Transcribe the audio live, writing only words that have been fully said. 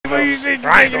do you think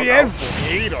you're taking the head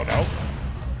for? You don't know.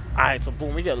 Alright, so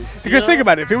boom, we get Lucina. Because think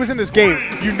about it, if it was in this game,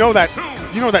 you know that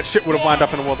shit would have wound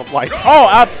up in a World of Light. Oh,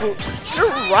 absolutely. You're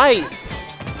right.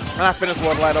 And I finished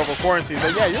World of Light over quarantine.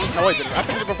 But yeah, no, I didn't. I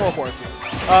finished it before quarantine.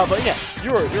 But yeah,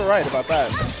 you're right about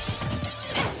that.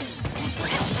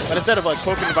 But instead of like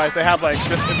poking device, they have like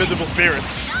just invisible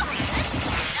spirits.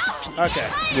 Okay.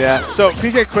 Yeah. So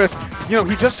PkChris,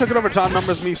 he just took it over John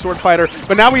Numbers Me Sword Fighter,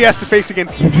 but now he has to face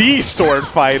against the Sword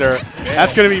Fighter. Yeah.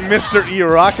 That's going to be Mr. E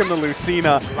rocking the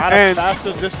Lucina. A lot of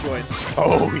faster disjoints.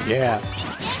 Oh yeah.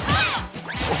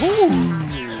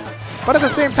 Ooh. But at the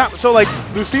same time, so like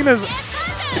Lucina's.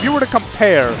 If you were to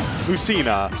compare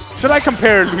Lucina, should I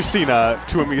compare Lucina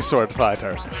to a Me Sword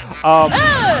Fighter? No.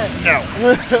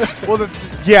 Well,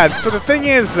 so the thing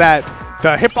is that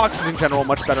the hitboxes in general are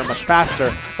much better, much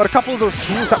faster, but a couple of those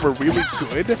tools that were really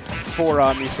good for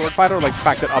Me Sword Fighter, like the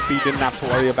fact that up B didn't have to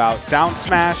worry about down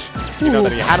smash,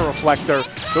 that he had a reflector,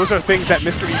 those are things that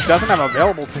Mr. E doesn't have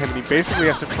available to him, and he basically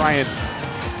has to try and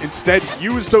instead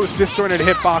use those disjointed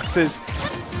hitboxes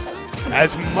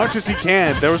as much as he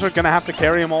can. Those are going to have to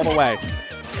carry him all the way.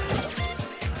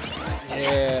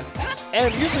 Yeah.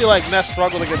 And usually, like, Ness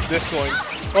struggled against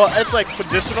disjoints. Well, it's, like,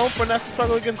 traditional for Ness to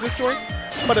struggle against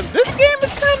disjoints. But in this game,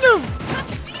 it's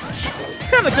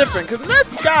kind of different. Because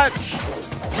Ness got...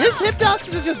 His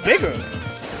hitboxes are just bigger.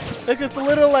 Like, it's the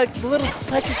little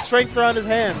psychic strength around his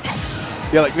hands.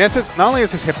 Yeah, like Ness is, not only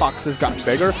has his hitboxes gotten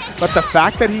bigger, but the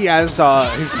fact that he has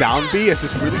his down B as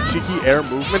this really cheeky air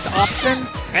movement option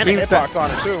and means a hitbox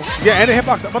on it too. Yeah, and a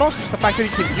hitbox, but also just the fact that he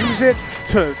can use it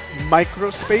to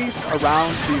microspace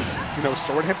around these,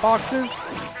 sword hitboxes.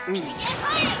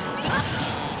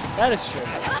 That is true.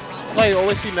 That's why you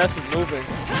always see Ness is moving.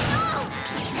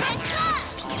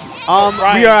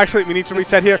 We need to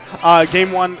reset here.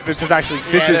 Game one. This is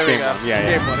game one.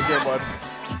 Yeah. Game one.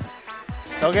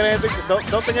 Don't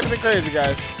think anything crazy,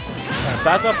 guys. Right,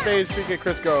 back off stage,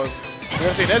 PkChris goes. We're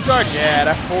gonna see an edge guard. Yeah,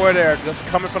 that forward air just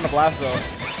coming from the blast zone.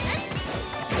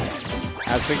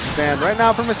 As things stand right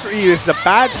now for Mr. E, this is a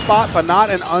bad spot, but not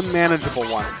an unmanageable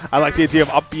one. I like the idea of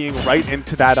up being right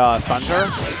into that thunder.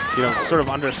 Sort of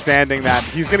understanding that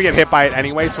he's gonna get hit by it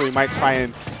anyway, so he might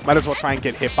as well try and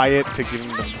get hit by it to give him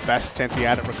the best chance he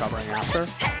had at recovering after.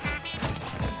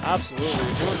 Absolutely,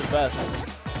 doing the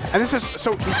best. And this is,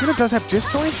 so Lucina does have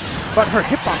disjoints, but her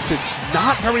hitbox is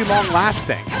not very long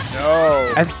lasting.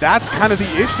 No. And that's kind of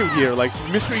the issue here. Like,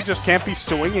 Mr. E just can't be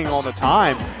swinging all the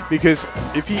time, because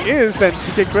if he is, then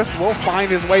PkChris will find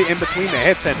his way in between the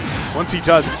hits, and once he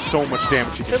does, it's so much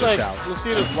damage he can dish out.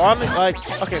 Lucina's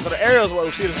okay, so the aerial is what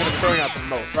Lucina's going to be throwing out the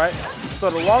most, right? So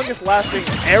the longest lasting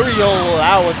aerial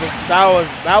that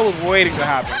was waiting to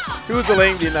happen. He was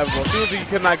delaying the inevitable. He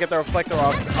could not get the reflector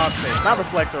off stage. Not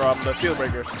reflector, the shield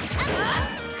breaker.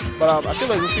 But I feel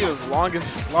like Lucina's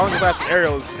longest lasting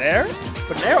aerial is there,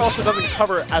 but an air also doesn't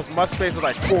cover as much space as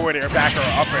like forward air, back air,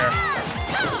 or up air.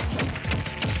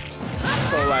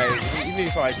 So like you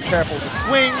need to be careful with the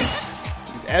swings.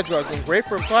 These edge guards are great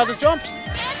for him. So has a jump.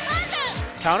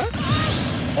 Counter?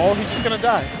 Oh, he's just gonna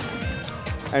die.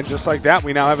 And just like that,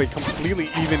 we now have a completely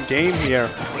even game here.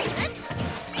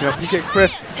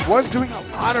 PkChris was doing a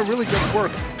lot of really good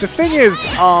work. The thing is,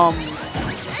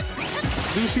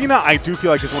 Lucina, I do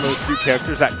feel like is one of those few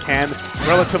characters that can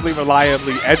relatively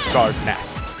reliably edgeguard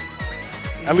Ness.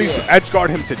 At least edgeguard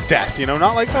him to death,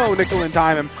 Not like, oh, nickel and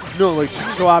dime him. No, like, she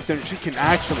can go out there and she can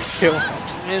actually kill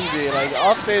him. Indeed. Like,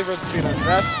 off-stage versus Lucina,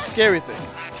 that's a scary thing.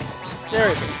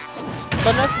 Scary thing.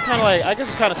 But Ness is kind of like, I guess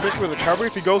it's kind of tricky with recovery.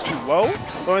 If he goes too low,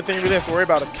 the only thing you really have to worry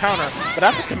about is counter. But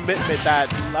that's a commitment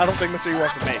that I don't think Mr. E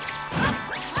wants to make.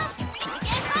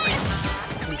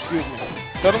 Excuse me.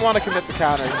 Doesn't want to commit to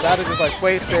counter. He'd rather just like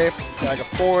play safe, like a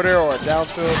forwarder or a down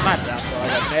tilt. Not down tilt,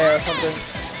 like a nair or something.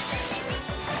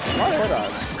 Why air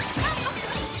dodge?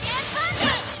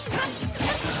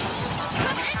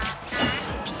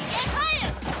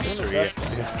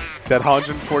 He's at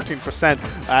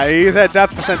 114%. He's at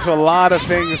death percent to a lot of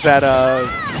things that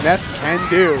Ness can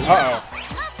do.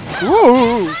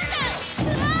 Woo!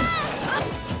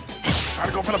 Trying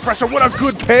to go for the pressure. What a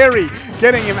good parry.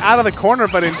 Getting him out of the corner,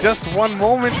 but in just one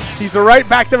moment, he's right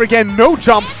back there again. No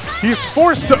jump. He's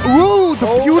forced to... Ooh,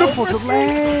 the beautiful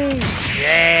delay.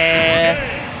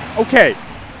 Yeah. Okay.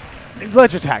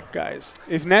 Ledge attack, guys.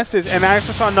 If Ness is, and I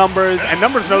also saw Numbers, and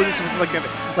Numbers knows this was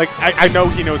I know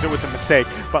he knows it was a mistake,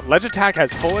 but ledge attack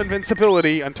has full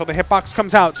invincibility until the hitbox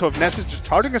comes out. So if Ness is just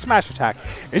charging a smash attack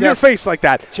in your face like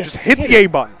that, just hit the A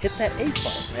button. Hit that A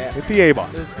button, man. Hit the A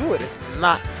button. Just do it. It's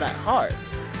not that hard.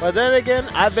 But then again,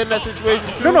 I've been in that situation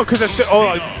too. No,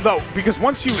 because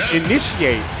once you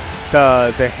initiate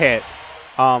the hit,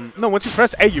 No, once you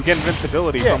press A, you get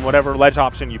invincibility from whatever ledge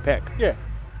option you pick. Yeah.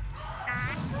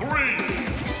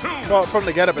 Well, from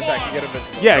the get-up attack, you get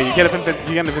invincibility. Yeah, you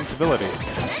get invincibility.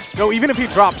 No, even if he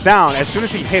drops down, as soon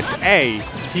as he hits A,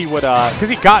 he would, because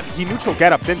he neutral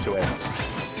get-upped into it.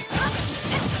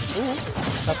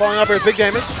 Not falling up here, big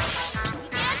damage.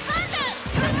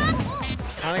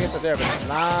 Trying to get to there, but it's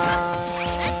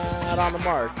not on the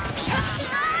mark.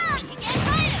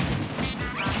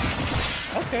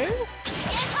 Okay.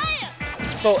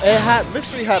 So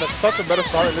Mystery had such a better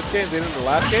start in this game than in the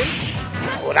last game.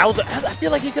 Oh, that was I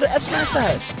feel like he could have F-smashed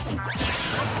that.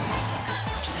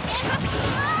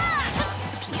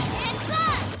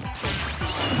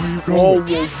 Whoa,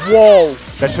 whoa, whoa.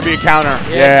 That should be a counter.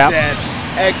 Yeah. Dead.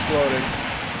 Exploding.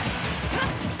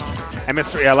 And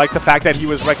Mr. E, I like the fact that he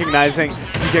was recognizing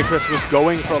PkChris was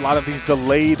going for a lot of these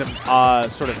delayed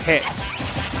sort of hits.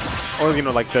 Or, you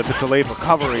know, like the delayed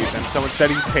recoveries. And so instead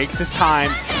he takes his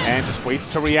time and just waits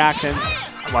to react. And,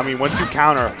 well, I mean, once you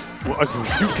counter,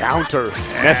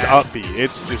 Ness up B,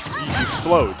 it's just, he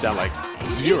explodes at like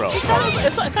 0. It's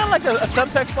kind of like a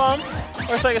subtext bomb.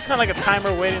 Or it's kind of like a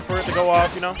timer waiting for it to go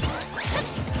off, you know?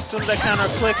 As soon as that counter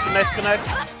clicks and Ness connects,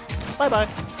 bye-bye.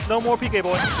 No more PK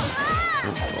boy.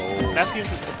 That's gives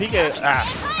PK.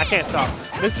 I can't stop.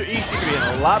 Mr. E seems to be in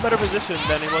a lot better position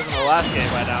than he was in the last game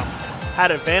right now.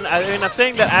 Had it been, I mean, I'm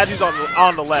saying that as he's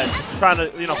on the ledge, trying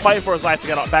to, you know, fight for his life to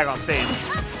get back on stage.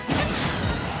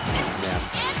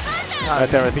 Yeah. Right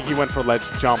there, I think he went for ledge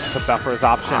jump to buffer his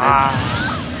option.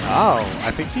 Oh,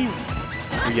 I think he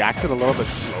reacted a little bit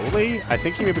slowly. I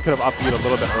think he maybe could have upped it a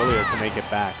little bit earlier to make it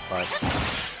back, but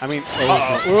I mean,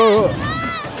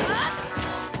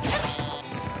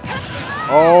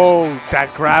 oh,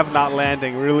 that grab not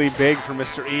landing really big for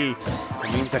Mr. E.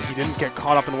 It means that he didn't get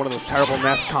caught up in one of those terrible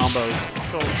Ness combos.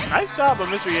 So nice job by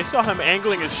Mr. E. I saw him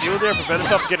angling his shield there, prevent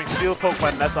himself from getting shield poked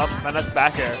by Ness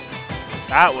back air.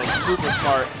 That was super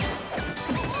smart.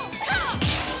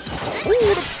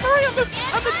 Ooh, the parry on the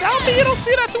down B, you don't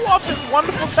see that too often.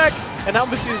 Wonderful tech. And now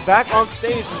Mr. E is back on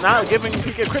stage, now giving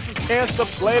PkChris a chance to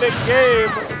play the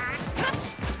game.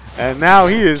 And now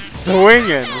he is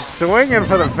swinging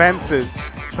for the fences,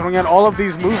 throwing out all of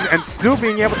these moves and still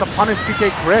being able to punish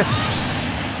PkChris.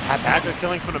 That backer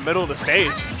killing from the middle of the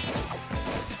stage.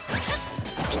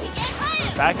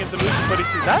 Back into movement, but he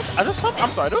sees that. I'm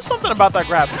sorry, there was something about that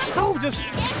grab. How just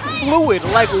fluid,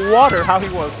 like water, how he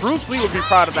was. Bruce Lee would be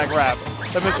proud of that grab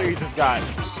that Mr. E just got.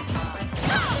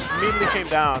 Immediately came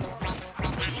down and it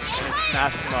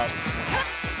snatched him up.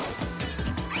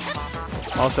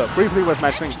 Also, briefly worth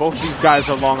mentioning, both these guys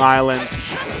are Long Island,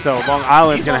 so Long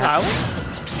Island's going to have...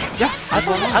 Yeah, I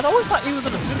always thought he was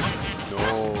in a city.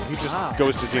 No, he just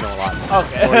goes to Xeno a lot.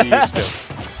 Okay. Or he used to.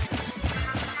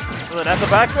 So that's the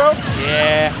back throw?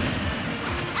 Yeah.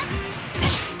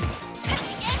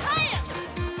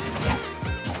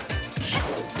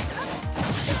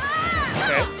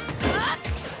 Okay.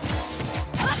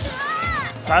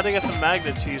 Tried to get some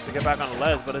magnet cheese to get back on the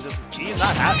ledge, but he's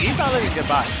not letting him get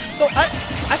by. So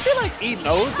I feel like he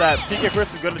knows that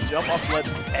PkChris is going to jump off the ledge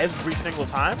every single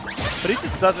time, but he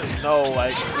just doesn't know,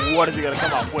 like, what is he going to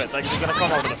come up with. Like, is he going to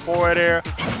come up with a forward air,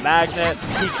 a magnet,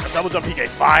 double jump PK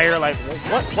fire? Like,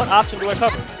 what option do I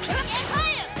cover?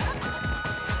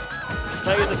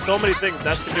 Like, there's so many things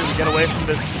Ness can do to get away from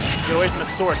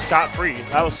this sword scot-free.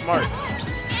 That was smart.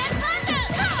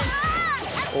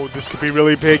 Oh, this could be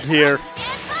really big here.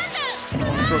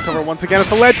 Recover once again at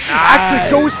the ledge. Actually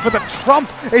goes for the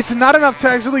trump. It's not enough to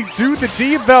actually do the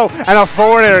deed though. And a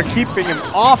forward air keeping him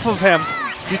off of him.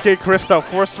 PkChris though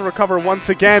forced to recover once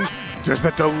again. There's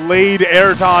the delayed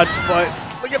air dodge, but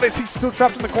look at this. He's still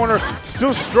trapped in the corner,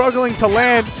 still struggling to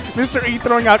land. Mr. E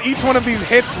throwing out each one of these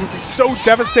hits would be so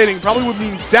devastating. Probably would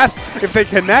mean death if they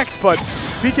connect, but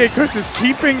PkChris is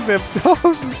keeping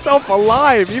himself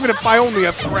alive, even if by only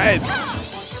a thread.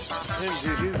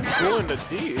 Indeed, he's doing the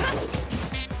deed.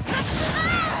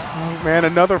 Oh man,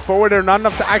 another forward air, not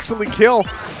enough to actually kill.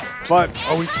 But,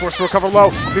 oh, he's forced to recover low.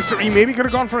 Mr. E maybe could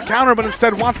have gone for a counter, but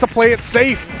instead wants to play it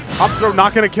safe. Up throw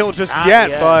not going to kill just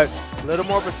yet, but... A little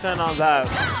more % on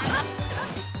that.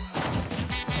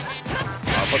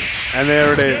 And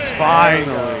there it is,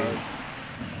 finally.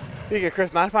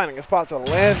 PkChris not finding a spot to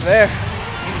land there.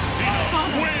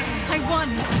 I won.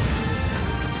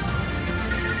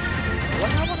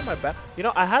 What happened to my back? You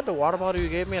know, I had the water bottle you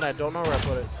gave me, and I don't know where I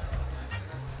put it.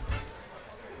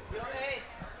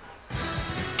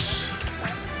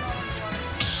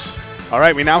 All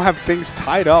right, we now have things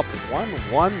tied up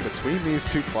 1-1 between these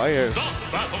two players.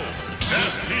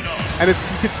 And you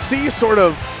could see sort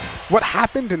of what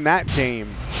happened in that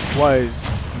game was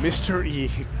Mr. E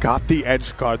got the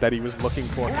edge guard that he was looking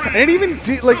for. And it even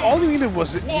did, like, all he needed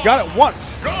was he got it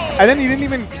once. And then he didn't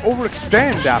even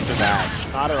overextend after that.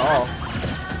 Not at all.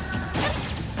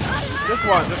 Just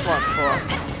one.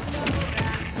 Okay.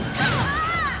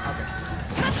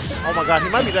 Oh my god, he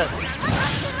might be dead.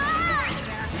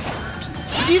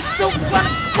 He's still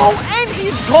and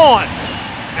he's gone.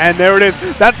 And there it is.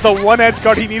 That's the one edge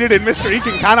guard he needed, and Mr. E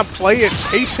can kind of play it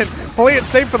patient, play it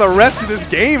safe for the rest of this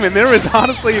game. And there is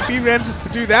honestly, if he manages to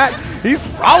do that, he's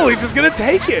probably just going to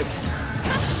take it.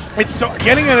 It's so,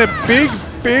 getting in a big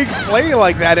play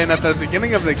like that in at the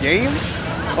beginning of the game.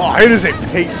 Oh, it is a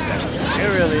pace set. It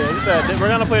really is. We're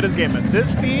going to play this game at this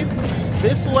speed,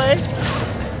 this way,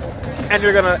 and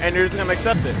you're just going to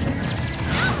accept it.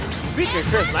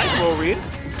 PkChris, nice little read.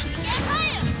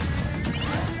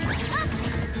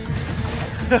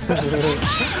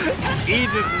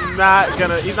 He's not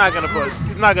gonna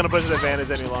push his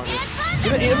advantage any longer.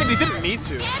 I mean, he didn't need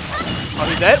to. Oh,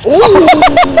 he dead?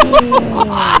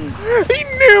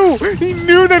 He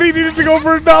knew that he needed to go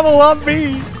for a double on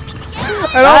B.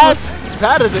 And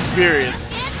that is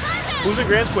experience. Who's in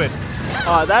Grand Squid?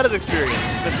 That is experience.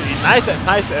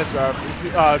 Nice edge guard.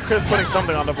 Chris putting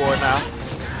something on the board now.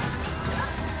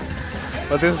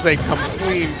 But this is a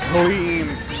complete, clean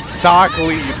stock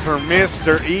lead for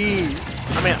Mr. E.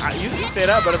 I mean, you say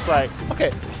that, but it's like,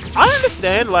 okay, I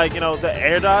understand, like, you know, the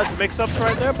air dodge mix-ups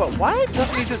right there, but why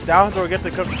doesn't he just down throw get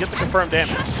the confirmed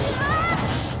damage?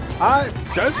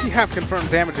 Does he have confirmed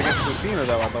damage against Lucina,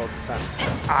 though, on those sense?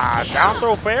 Down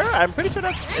throw fair? I'm pretty sure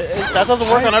that doesn't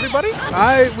work on everybody.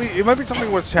 It might be something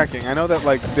worth checking. I know that,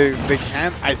 like, they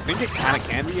can, I think it kind of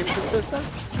can be inconsistent.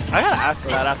 I gotta ask for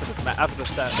that after the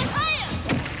set.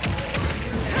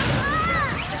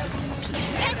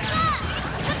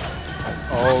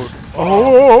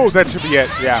 Oh, that should be it.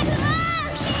 Yeah.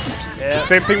 The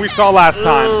same thing we saw last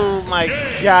time. Oh my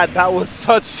god, that was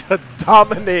such a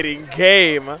dominating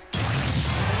game.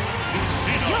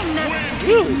 You'll never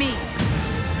defeat me.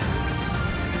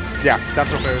 Yeah, that's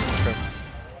what there is. True.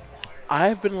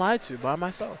 I've been lied to by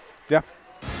myself. Yeah.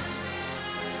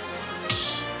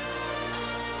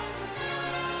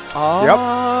 Oh,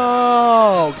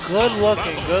 yep. Good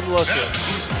looking.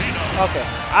 Okay,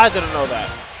 I didn't know that.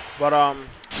 But,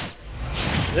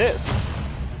 this.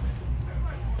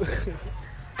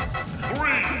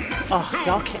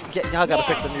 Y'all gotta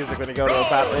pick the music when you go to a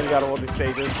battle. You gotta hold these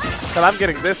stages. Cause I'm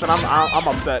getting this and I'm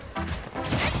upset.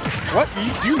 What? Do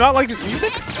you not like this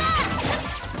music?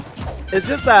 It's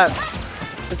just that,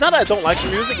 it's not that I don't like the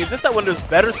music, it's just that when there's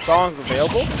better songs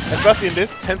available, especially in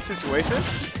this tense situation,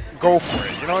 go for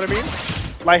it, you know what I mean?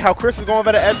 Like how Chris is going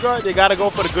for the edge guard, they gotta go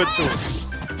for the good tunes.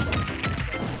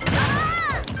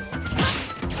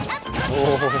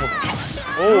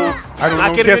 I don't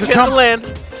not know. getting a chance to land.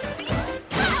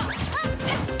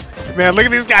 Man, look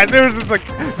at these guys. There's just like,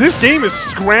 this game is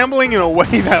scrambling in a way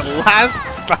that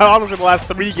honestly the last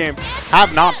 3 games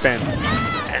have not been.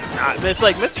 And it's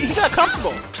like he got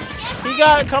comfortable. He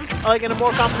got like in a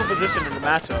more comfortable position in the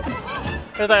matchup.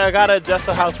 It's like I gotta adjust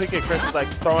to how PkChris is like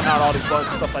throwing out all these bugs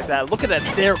and stuff like that. Look at that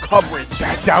their coverage.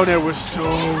 That down there was so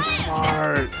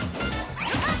smart.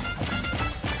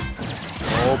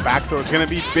 Oh, back throw is going to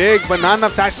be big, but not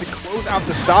enough to actually close out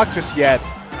the stock just yet.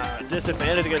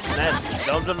 Disadvantage against Ness.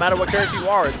 Doesn't matter what character you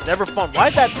are. It's never fun. Why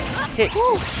did that hit?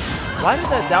 Why did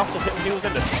that down tilt hit when he was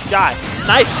in the sky?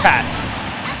 Nice catch.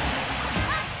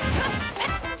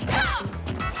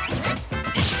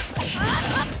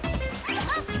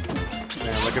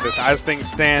 Man, look at this. As things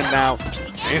stand now,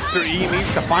 Mr. E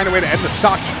needs to find a way to end the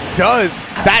stock. He does.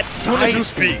 That's side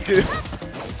speed.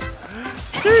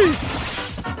 Sheesh.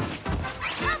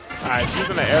 Alright, she's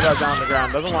in the air dodge down on the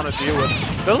ground. Doesn't want to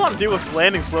deal with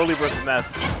landing slowly versus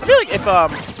Ness. I feel like if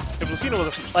Lucina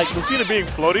was like Lucina being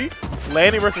floaty,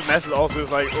 landing versus Ness is also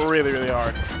just like really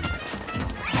hard.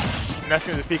 Ness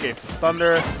can just PK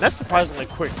Thunder. Ness surprisingly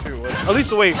quick too. Like, at least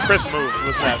the way Chris moved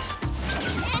with Ness.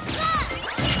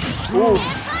 Ooh.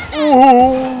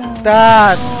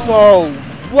 That's so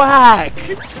whack.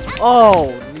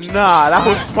 Oh nah, that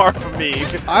was smart for me.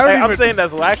 I'm saying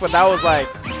that's whack, but that was like.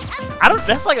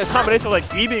 That's like a combination of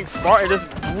like me being smart and just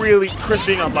really Chris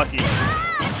being unlucky.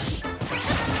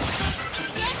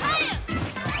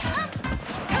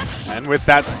 And with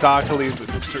that stock lead,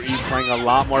 Mr. E playing a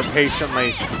lot more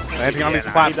patiently, landing on these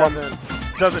platforms.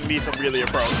 He doesn't need to really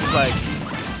approach. It's like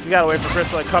you gotta wait for Chris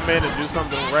to like come in and do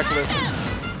something reckless.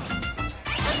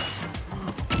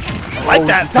 I like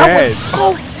that.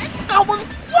 That was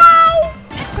wow.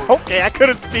 Okay, I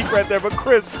couldn't speak right there, but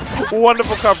Chris,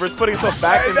 wonderful coverage, putting himself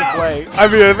back into play. I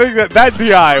mean, I think that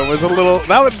DI was a little.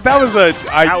 That was a.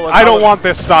 I don't want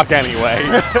this stock anyway.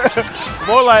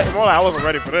 more like I wasn't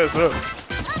ready for this.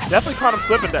 Definitely caught him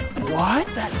slipping that. What?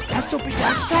 That SOP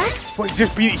dash attack? Well,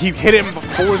 he hit him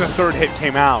before the third hit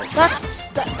came out.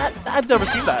 I've never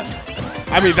seen that.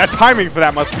 I mean, that timing for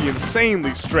that must be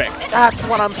insanely strict. That's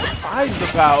what I'm surprised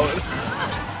about.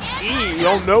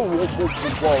 Oh no!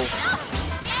 Whoa.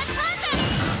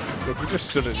 Look, we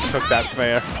just shouldn't have took that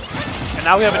fair. And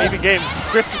now we have an even game.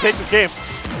 Chris can take this game.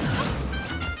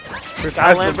 Chris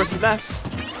Skyland versus Ness.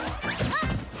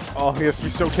 Oh, he has to be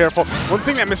so careful. One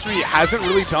thing that Mystery hasn't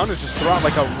really done is just throw out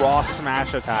like a raw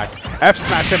smash attack. F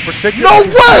smash in particular. No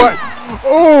way!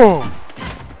 Oh!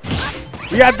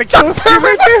 We had the kill streak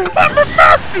right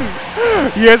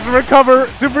there. He has to recover.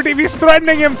 Super DB's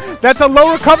threatening him. That's a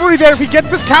low recovery there if he gets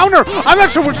this counter. I'm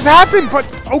not sure what just happened, but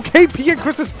okay,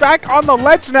 PkChris is back on the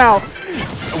ledge now.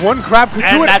 One grab could do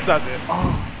it. And that does it.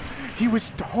 Oh, he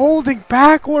was holding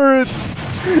backwards.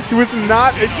 He was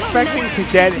not expecting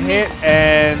to get hit,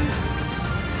 and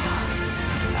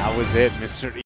that was it, Mr.